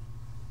embassy,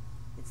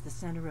 it's the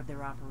center of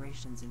their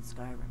operations in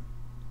Skyrim.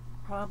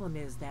 Problem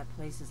is, that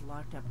place is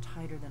locked up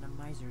tighter than a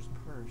miser's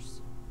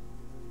purse.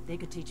 They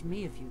could teach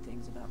me a few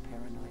things about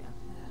paranoia.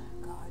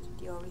 God,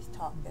 do you always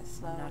talk this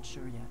slow? I'm not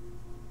sure yet.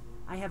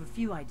 I have a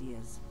few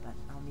ideas, but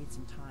I'll need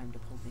some time to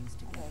pull things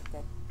together.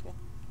 Okay, good.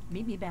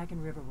 Meet me back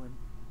in Riverwood.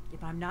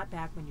 If I'm not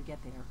back when you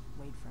get there,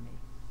 wait for me.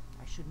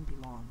 I shouldn't be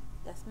long.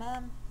 Yes,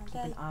 ma'am.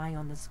 Okay. Keep an eye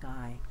on the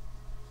sky.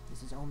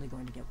 This is only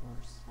going to get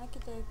worse.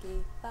 Okie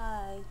dokie.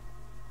 Bye.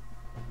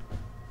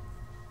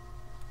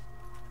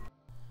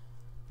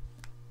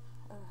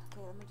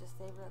 Okay, let me just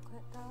save real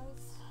quick,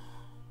 guys.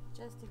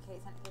 Just in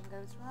case anything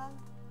goes wrong.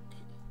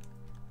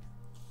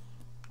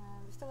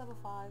 We're still level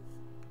 5.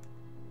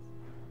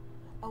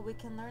 Oh, we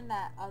can learn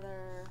that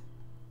other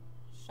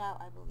shout,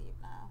 I believe,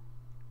 now.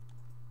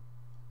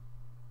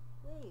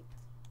 Wait.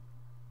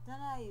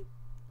 Didn't I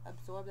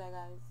absorb that,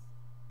 guys?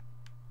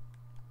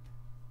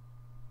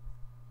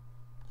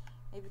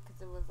 Maybe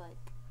because it was like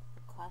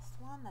a quest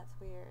one? That's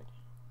weird.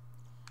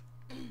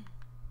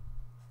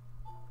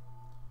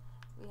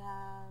 We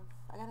have...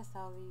 I gotta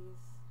sell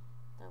these.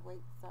 Their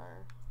weights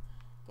are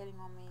getting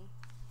on me.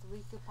 So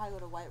we could probably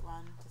go to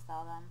Whiterun to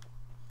sell them.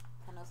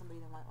 I know somebody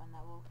in Whiterun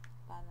that will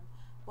buy them.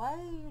 Why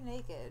are you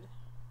naked?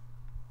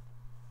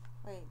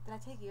 Wait, did I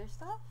take your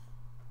stuff?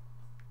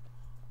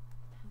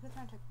 You could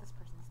try to take this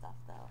person's stuff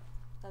though.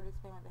 That would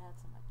explain why they had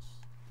so much.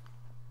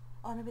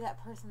 Or maybe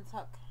that person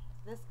took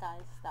this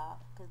guy's stuff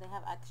because they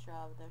have extra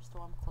of their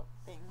storm cloak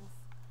things.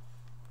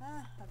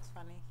 Ah, that's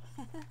funny.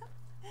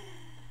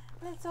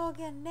 Let's all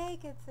get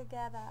naked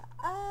together.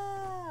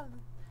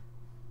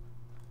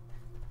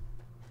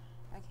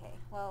 Okay,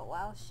 well,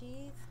 while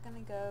she's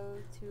gonna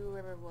go to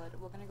Riverwood,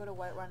 we're gonna go to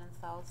Whiterun and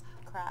sell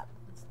crap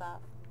and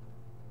stuff.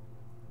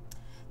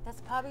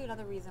 That's probably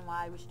another reason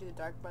why we should do the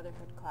Dark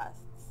Brotherhood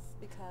quests,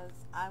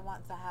 because I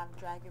want to have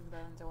dragon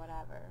bones or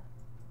whatever.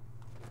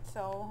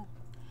 So,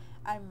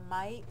 I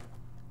might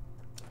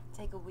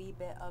take a wee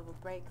bit of a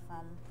break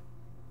from...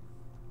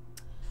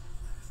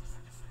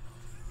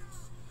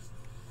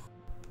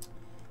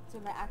 So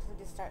we might actually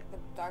just start the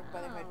Dark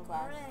Brotherhood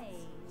quest.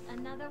 Great.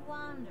 Another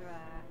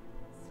wanderer.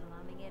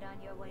 Slumming it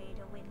on your way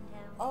to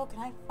Windhelm. Oh, can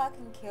I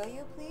fucking kill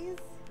you, please?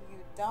 You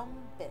dumb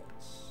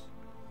bitch.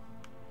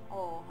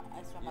 Oh,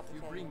 I swear I'm about to If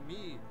you kill bring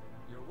me,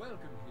 you're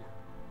welcome here.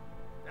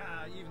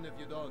 Ah, even if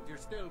you don't, you're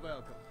still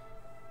welcome.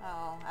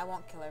 Oh, I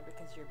won't kill her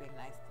because you're being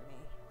nice to me.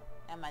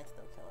 I might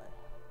still kill her.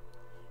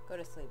 Go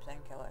to sleep,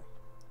 then kill her.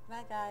 Good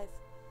night, guys.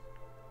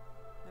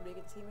 Nobody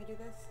can see me do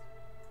this?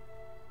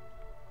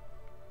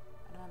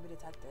 I don't want to be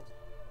detected.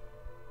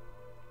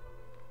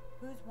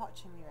 Who's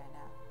watching me right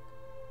now?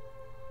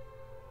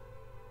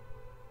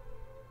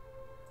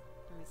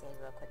 Let me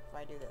save real quick before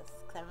I do this,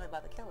 because I'm really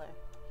about to kill her.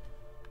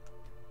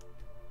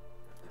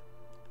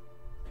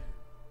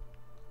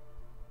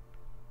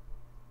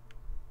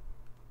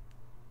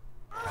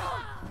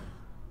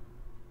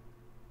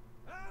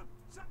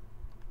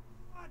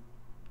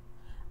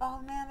 Oh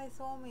man, they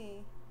saw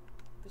me.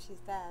 But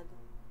she's dead.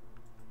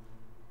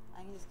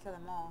 I can just kill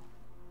them all.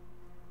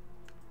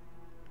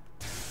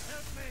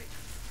 Help me!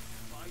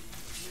 Why you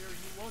here?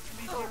 You won't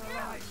leave here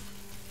alive!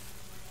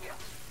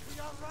 We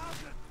are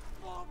routed!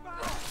 Fall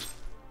back!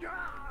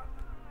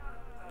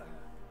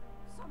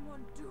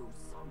 Someone do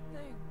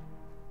something!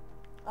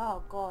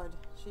 Oh god,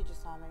 she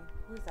just saw me.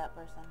 Who's that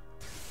person?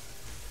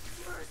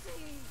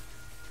 Mercy!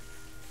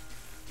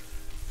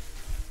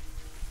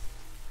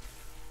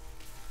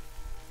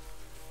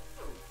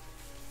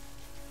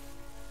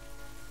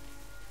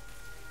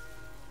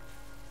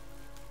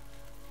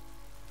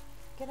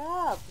 Get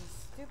up, you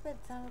stupid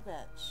son of a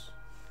bitch.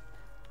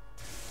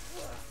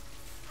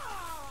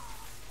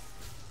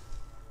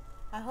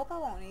 I hope I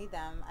won't need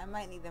them. I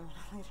might need them in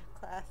a later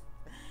class.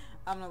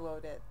 I'm gonna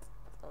load it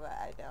so that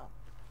I don't.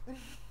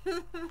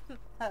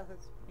 That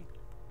was me.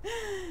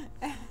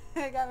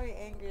 It got me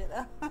angry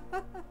though.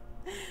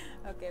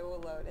 Okay, we'll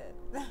load it.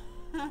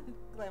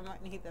 I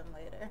might need them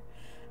later.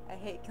 I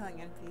hate killing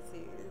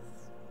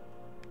NPCs.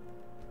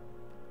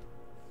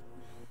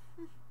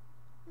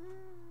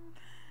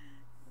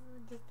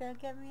 Just don't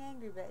get me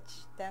angry,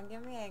 bitch. Don't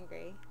get me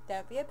angry.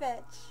 Don't be a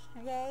bitch,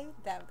 okay?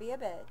 Don't be a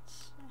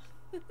bitch.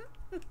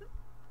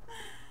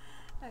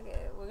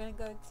 Okay, we're gonna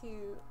go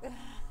to...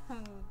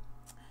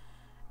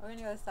 we're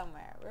gonna go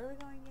somewhere. Where are we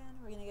going again?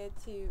 We're gonna go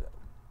to...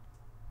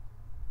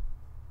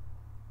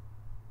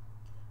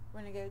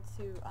 We're gonna go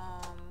to,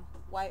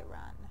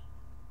 Whiterun.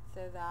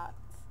 So that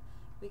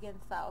we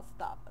can sell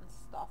stuff and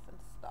stuff and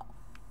stuff.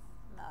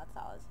 No, it's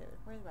Solitude.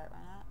 Where's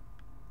Whiterun at?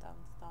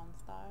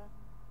 Dawnstar.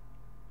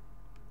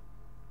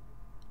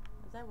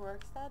 Is that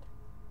Rorikstead?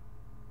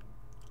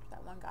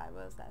 That one guy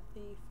was that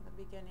thief in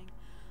the beginning.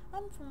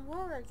 I'm from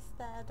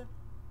Rorikstead.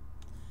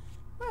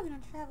 We're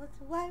gonna travel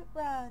to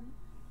Whiterun.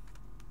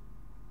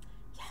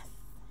 Yes!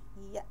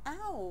 Yeah,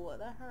 ow!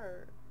 That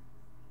hurt.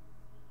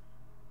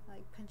 I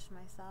like pinched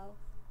myself.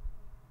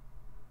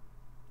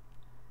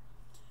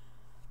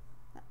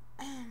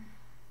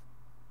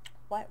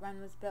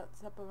 Whiterun was built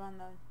up around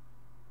the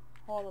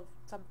hall of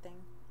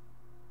something.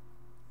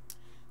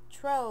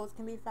 Trolls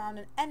can be found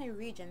in any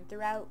region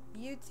throughout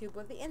YouTube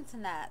or the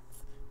internet.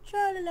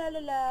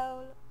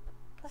 Trollolololol.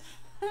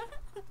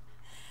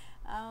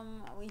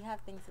 We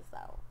have things to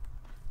sell.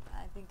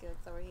 I think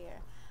it's over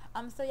here.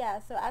 So yeah,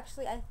 so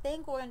actually I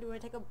think what we're gonna do, we're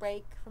gonna take a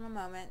break from a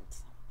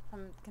moment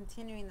from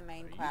continuing the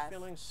main quest. Are you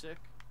feeling sick?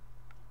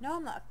 No,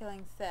 I'm not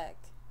feeling sick.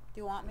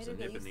 Do you want me to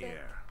get you sick? There's a nip in the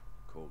air.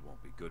 Cold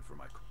won't be good for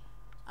my...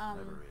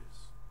 Never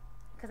is.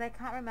 Because I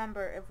can't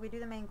remember if we do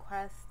the main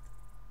quest.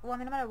 Well, I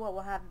mean, no matter what,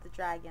 we'll have the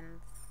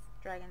dragon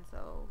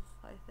souls,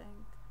 I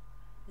think.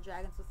 The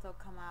dragons will still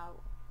come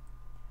out.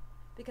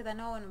 Because I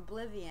know in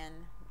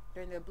Oblivion,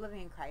 during the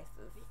Oblivion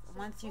crisis,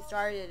 once you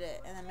started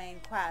it in the main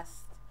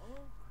quest,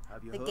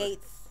 the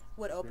gates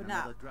would open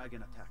up.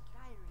 Dragon attack.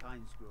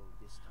 Pines grow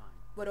this time.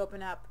 would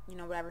open up, you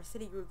know, whatever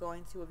city you're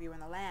going to if you were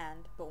in the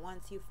land. But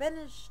once you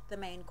finish the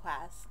main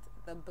quest,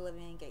 the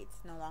Oblivion Gates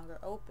no longer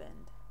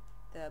opened.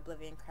 The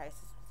Oblivion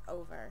Crisis was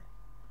over.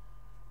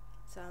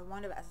 So I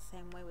wonder if that's the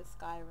same way with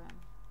Skyrim.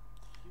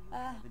 Do you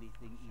have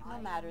anything No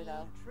matter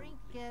though.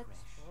 Trinkets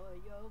for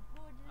your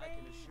good lady. I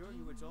can assure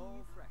you it's all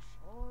fresh.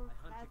 All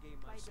I hunt the game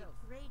by the myself.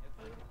 great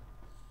every day.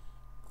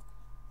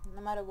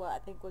 No matter what, I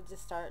think we'll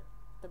just start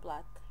the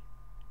Dark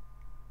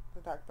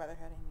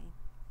Brotherhood, I mean.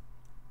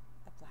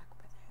 The Black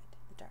Brotherhood.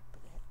 The Dark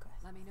Brotherhood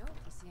quest. Let me know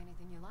if you see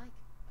anything you like.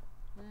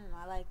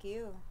 I like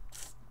you.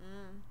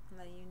 I'm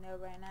letting you know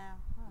right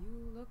now. Huh.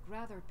 You look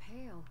rather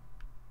pale.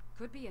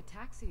 Could be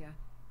ataxia.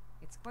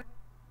 It's quite...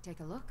 Take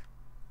a look.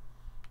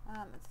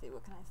 Let's see,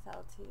 what can I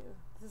sell to you?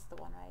 This is the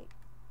one, right?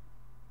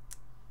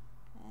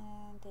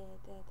 And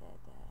one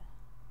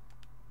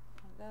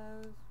of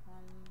those,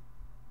 one.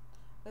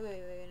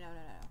 Wait, no.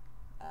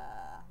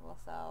 We'll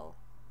sell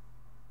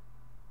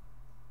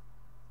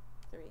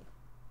 3.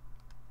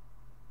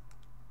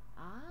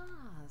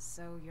 Ah,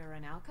 so you're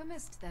an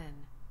alchemist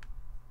then?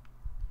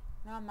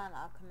 No, I'm not an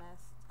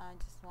alchemist. I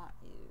just want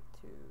to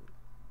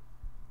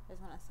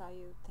sell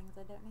you things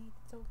I don't need.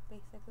 So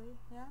basically,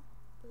 yeah,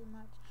 pretty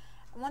much.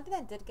 One thing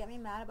that did get me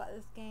mad about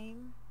this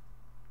game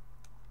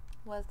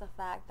was the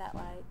fact that,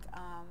 like,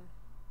 I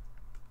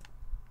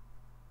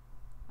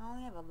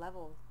only have a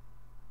level,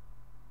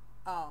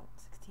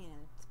 16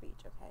 in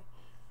speech, okay.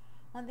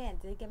 One thing that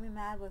did get me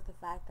mad was the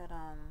fact that,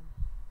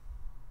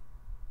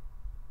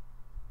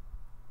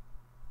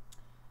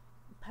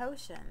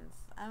 potions,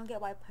 I don't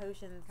get why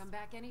potions... Come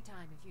back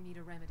anytime if you need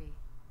a remedy.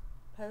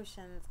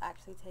 Potions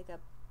actually take up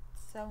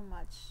so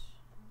much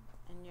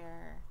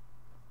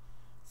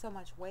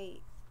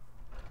weight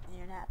in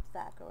your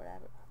knapsack or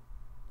whatever.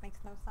 Makes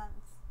no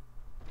sense.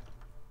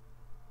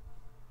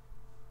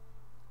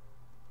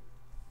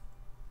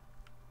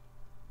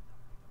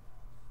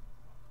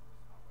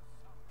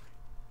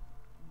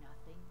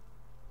 Nothing.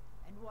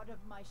 And what of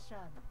my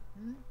son?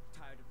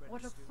 Tired of bread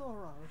What and of stew?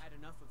 Thorald? Had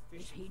enough of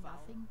fish Is he and fowl?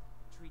 nothing?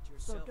 Treat So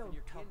yourself don't and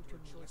your talk kin to to a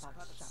me choice about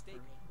cut of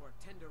steak suffering. or a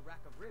tender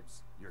rack of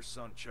ribs. Your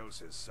son chose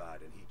his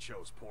side and he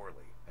chose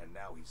poorly, and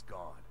now he's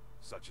gone.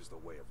 Such is the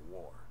way of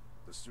war.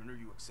 The sooner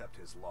you accept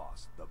his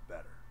loss, the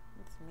better.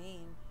 It's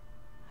mean.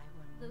 I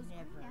will Those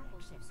never green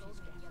apples you accept sold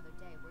his me the death. other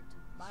day were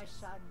delicious. My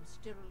son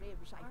still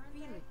lives. I Aren't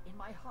feel they? it in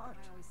my heart.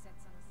 I always said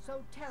some.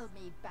 So tell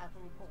me,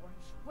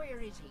 Battleborns, where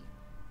is he?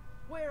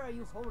 Where are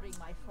you holding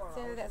my Thorald?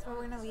 So that's where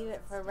we're gonna leave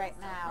it for right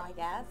now, I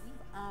guess.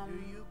 Do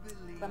you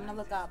believe But I'm gonna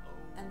look up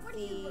and What are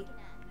you see. looking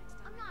at?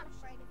 I'm not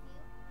afraid of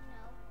you,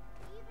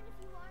 even if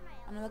you are my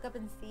I'm gonna look up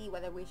and see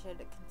whether we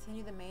should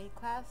continue the main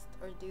quest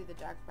or do the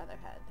Dark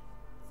Brotherhood.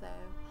 So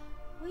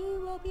we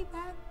will be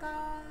back,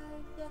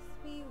 guys. Yes,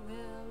 we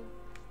will.